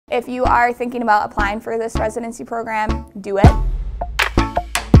If you are thinking about applying for this residency program, do it.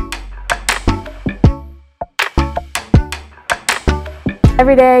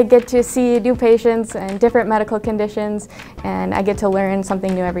 Every day I get to see new patients and different medical conditions, and I get to learn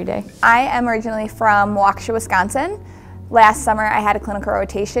something new every day. I am originally from Waukesha, Wisconsin. Last summer I had a clinical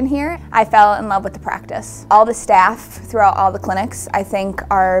rotation here. I fell in love with the practice. All the staff throughout all the clinics I think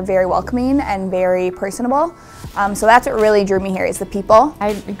are very welcoming and very personable. So that's what really drew me here, is the people.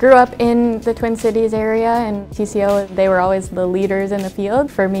 I grew up in the Twin Cities area, and TCO, they were always the leaders in the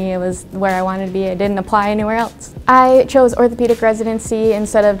field. For me, it was where I wanted to be. I didn't apply anywhere else. I chose orthopedic residency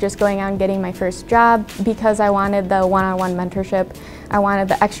instead of just going out and getting my first job because I wanted the one-on-one mentorship. I wanted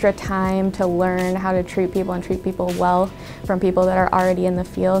the extra time to learn how to treat people and treat people well from people that are already in the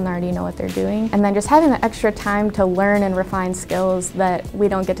field and already know what they're doing. And then just having the extra time to learn and refine skills that we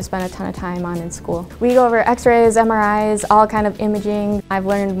don't get to spend a ton of time on in school. We go over x-rays, MRIs, all kind of imaging. I've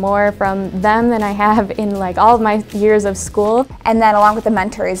learned more from them than I have in like all of my years of school. And then along with the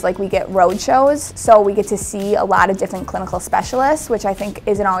mentors, like we get road shows, so we get to see a lot of different clinical specialists, which I think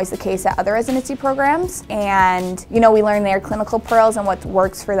isn't always the case at other residency programs. And you know, we learn their clinical pearls and what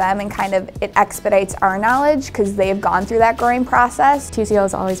works for them, and kind of it expedites our knowledge because they've gone through that growing process. TCO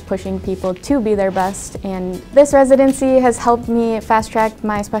is always pushing people to be their best, and this residency has helped me fast track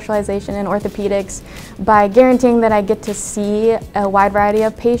my specialization in orthopedics by guaranteeing that I get to see a wide variety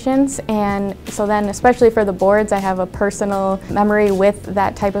of patients, and so then especially for the boards I have a personal memory with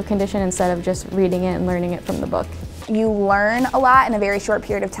that type of condition instead of just reading it and learning it from the book. You learn a lot in a very short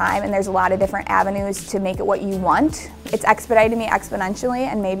period of time, and there's a lot of different avenues to make it what you want. It's expedited me exponentially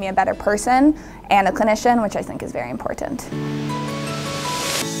and made me a better person and a clinician, which I think is very important.